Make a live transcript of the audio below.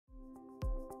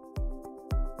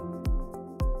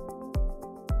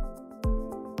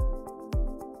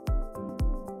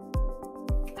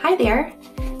Hi there,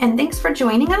 and thanks for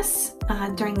joining us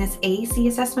during this AAC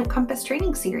Assessment Compass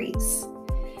training series.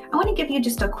 I want to give you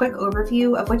just a quick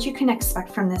overview of what you can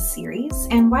expect from this series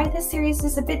and why this series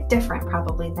is a bit different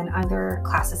probably than other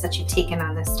classes that you've taken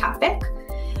on this topic.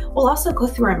 We'll also go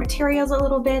through our materials a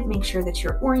little bit, make sure that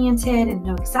you're oriented and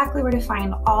know exactly where to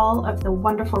find all of the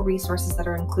wonderful resources that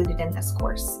are included in this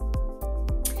course.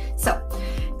 So,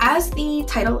 as the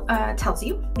title tells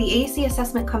you, the AAC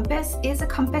Assessment Compass is a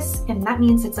compass, and that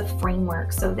means it's a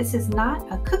framework. So this is not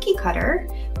a cookie cutter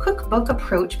cookbook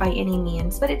approach by any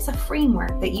means, but it's a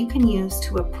framework that you can use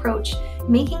to approach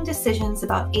making decisions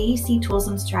about AAC tools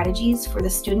and strategies for the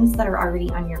students that are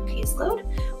already on your caseload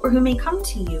or who may come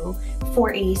to you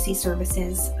for AAC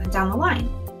services down the line.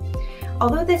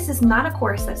 Although this is not a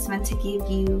course that's meant to give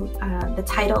you the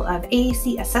title of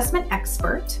AAC Assessment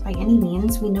Expert by any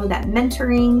means, we know that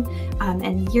mentoring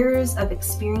and years of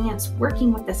experience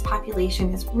working with this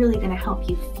population is really going to help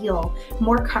you feel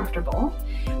more comfortable.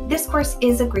 This course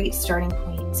is a great starting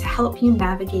point to help you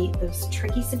navigate those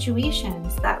tricky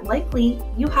situations that likely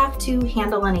you have to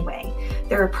handle anyway.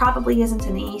 There probably isn't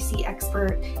an AAC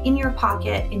expert in your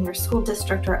pocket, in your school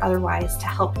district, or otherwise to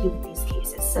help you with these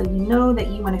cases. So you know that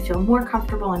you want to feel more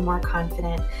comfortable and more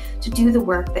confident to do the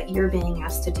work that you're being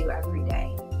asked to do every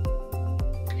day.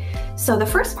 So the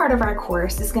first part of our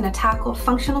course is going to tackle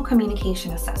functional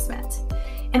communication assessment.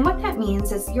 And what that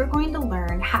means is you're going to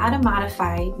learn how to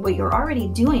modify what you're already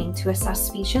doing to assess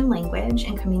speech and language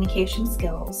and communication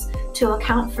skills to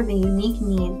account for the unique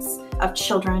needs of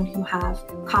children who have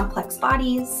complex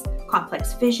bodies,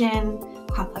 complex vision,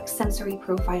 complex sensory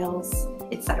profiles,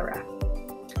 etc.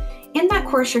 In that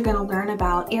course, you're going to learn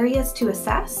about areas to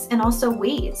assess and also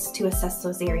ways to assess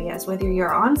those areas, whether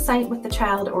you're on site with the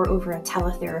child or over a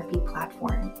teletherapy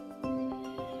platform.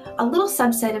 A little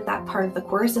subset of that part of the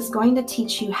course is going to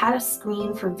teach you how to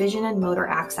screen for vision and motor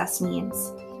access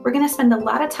needs. We're going to spend a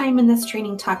lot of time in this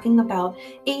training talking about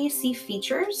AAC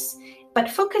features, but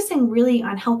focusing really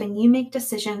on helping you make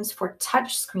decisions for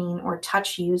touchscreen or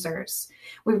touch users.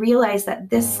 We realize that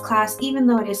this class, even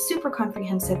though it is super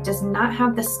comprehensive, does not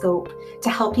have the scope to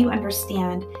help you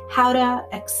understand how to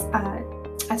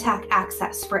attack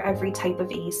access for every type of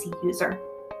AAC user.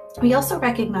 We also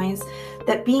recognize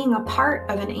that being a part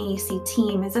of an AAC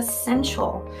team is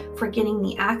essential for getting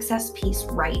the access piece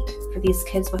right for these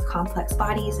kids with complex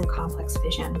bodies and complex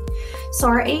vision. So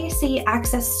our AAC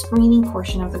access screening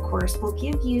portion of the course will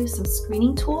give you some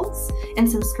screening tools and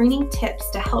some screening tips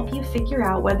to help you figure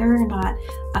out whether or not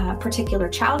a particular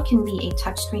child can be a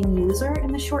touchscreen user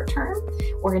in the short term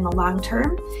or in the long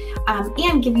term,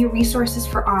 and give you resources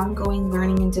for ongoing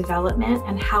learning and development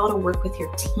and how to work with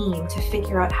your team to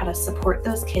figure out how to support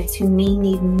those kids who may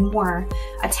need more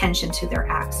attention to their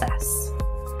access.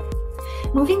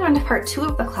 Moving on to part 2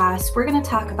 of the class, we're going to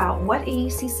talk about what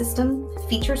AAC system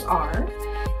features are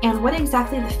and what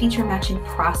exactly the feature matching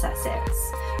process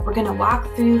is. We're going to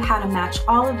walk through how to match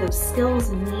all of those skills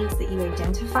and needs that you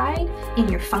identified in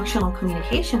your functional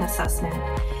communication assessment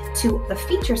to the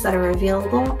features that are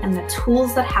available and the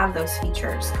tools that have those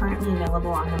features currently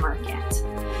available on the market.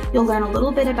 You'll learn a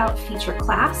little bit about feature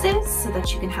classes so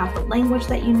that you can have the language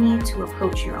that you need to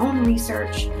approach your own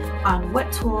research on what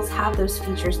tools have those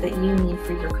features that you need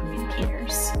for your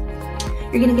communicators.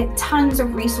 You're going to get tons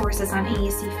of resources on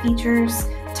AAC features,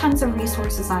 tons of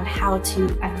resources on how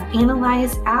to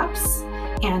analyze apps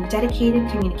and dedicated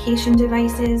communication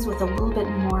devices with a little bit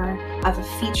more of a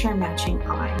feature matching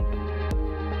eye.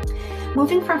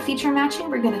 Moving from feature matching,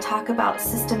 we're going to talk about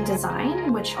system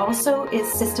design, which also is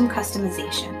system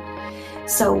customization.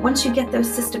 So once you get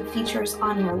those system features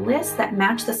on your list that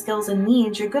match the skills and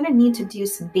needs, you're going to need to do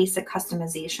some basic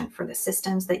customization for the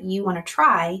systems that you want to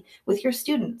try with your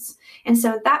students. And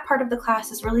so that part of the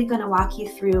class is really going to walk you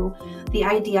through the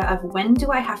idea of when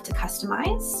do I have to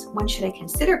customize, when should I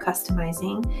consider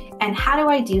customizing, and how do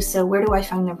I do so, where do I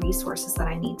find the resources that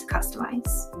I need to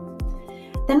customize.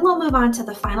 Then we'll move on to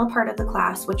the final part of the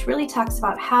class, which really talks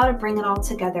about how to bring it all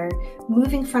together,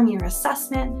 moving from your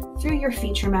assessment through your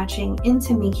feature matching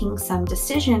into making some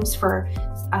decisions for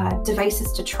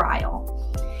devices to trial.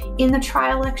 In the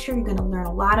trial lecture, you're going to learn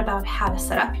a lot about how to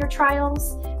set up your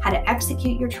trials, how to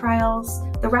execute your trials,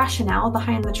 the rationale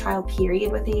behind the trial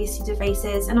period with AAC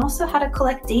devices, and also how to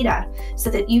collect data so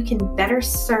that you can better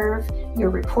serve your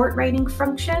report writing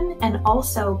function and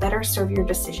also better serve your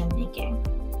decision making.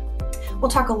 We'll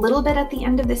talk a little bit at the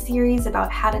end of the series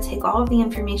about how to take all of the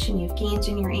information you've gained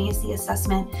in your AAC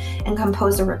assessment and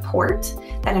compose a report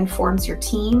that informs your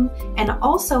team and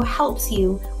also helps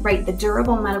you write the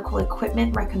durable medical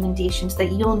equipment recommendations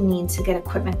that you'll need to get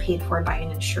equipment paid for by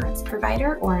an insurance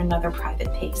provider or another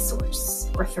private pay source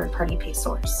or third-party pay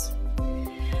source.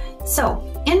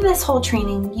 So in this whole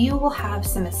training, you will have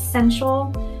some essential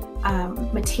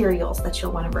materials that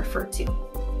you'll want to refer to.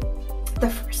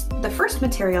 The first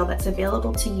material that's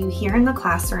available to you here in the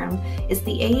classroom is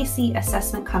the AAC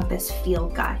Assessment Compass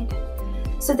Field Guide.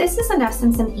 So this is in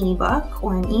essence an ebook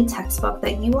or an e-textbook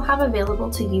that you will have available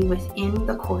to you within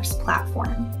the course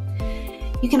platform.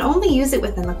 You can only use it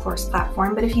within the course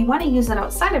platform, but if you want to use it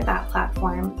outside of that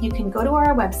platform, you can go to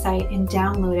our website and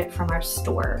download it from our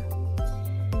store.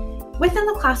 Within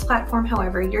the class platform,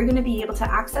 however, you're going to be able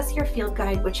to access your field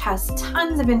guide, which has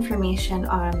tons of information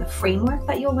on the framework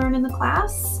that you'll learn in the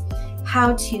class,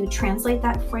 how to translate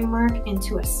that framework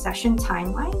into a session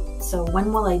timeline. So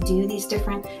when will I do these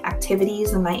different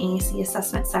activities in my AAC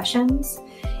assessment sessions?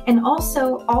 And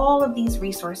also all of these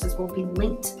resources will be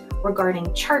linked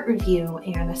regarding chart review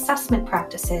and assessment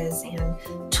practices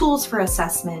and tools for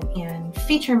assessment and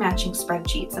feature matching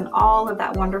spreadsheets and all of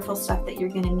that wonderful stuff that you're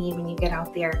going to need when you get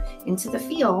out there into the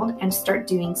field and start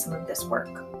doing some of this work.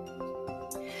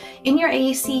 In your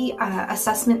AAC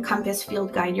Assessment Compass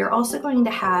Field Guide, you're also going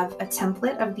to have a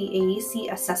template of the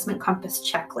AAC Assessment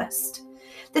Compass checklist.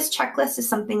 This checklist is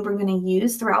something we're going to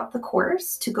use throughout the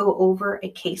course to go over a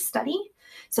case study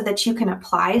so that you can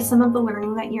apply some of the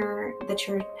learning that you're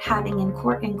having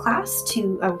in class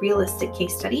to a realistic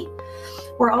case study.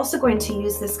 We're also going to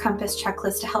use this Compass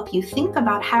checklist to help you think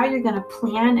about how you're going to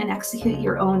plan and execute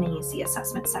your own AAC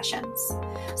assessment sessions.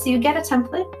 So you get a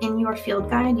template in your field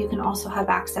guide. You can also have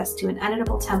access to an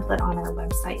editable template on our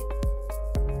website.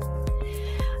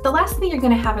 The last thing you're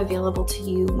going to have available to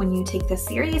you when you take this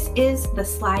series is the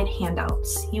slide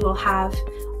handouts. You will have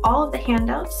all of the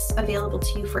handouts available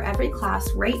to you for every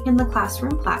class right in the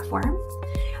classroom platform.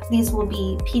 These will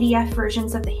be PDF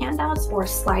versions of the handouts or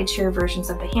SlideShare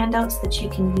versions of the handouts that you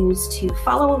can use to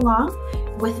follow along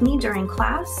with me during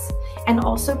class and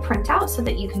also print out so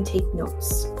that you can take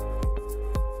notes.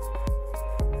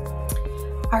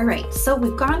 All right, so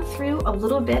we've gone through a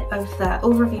little bit of the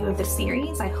overview of the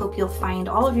series. I hope you'll find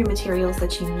all of your materials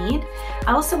that you need.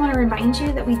 I also want to remind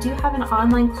you that we do have an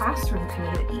online classroom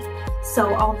community.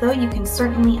 So although you can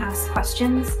certainly ask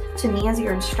questions to me as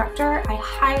your instructor, I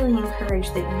highly encourage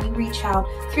that you reach out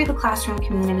through the classroom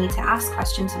community to ask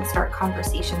questions and start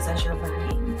conversations as you're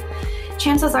learning.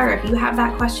 Chances are if you have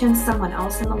that question, someone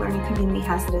else in the learning community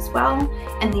has it as well,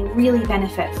 and they really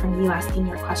benefit from you asking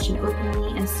your question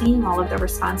openly and seeing all of the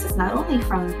responses, not only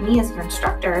from me as your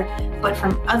instructor, but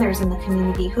from others in the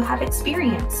community who have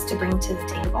experience to bring to the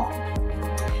table.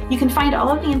 You can find all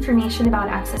of the information about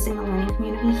accessing the learning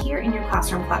community here in your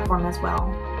classroom platform as well.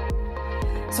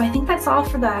 So I think that's all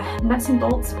for the nuts and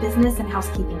bolts business and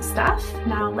housekeeping stuff.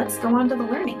 Now let's go on to the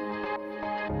learning.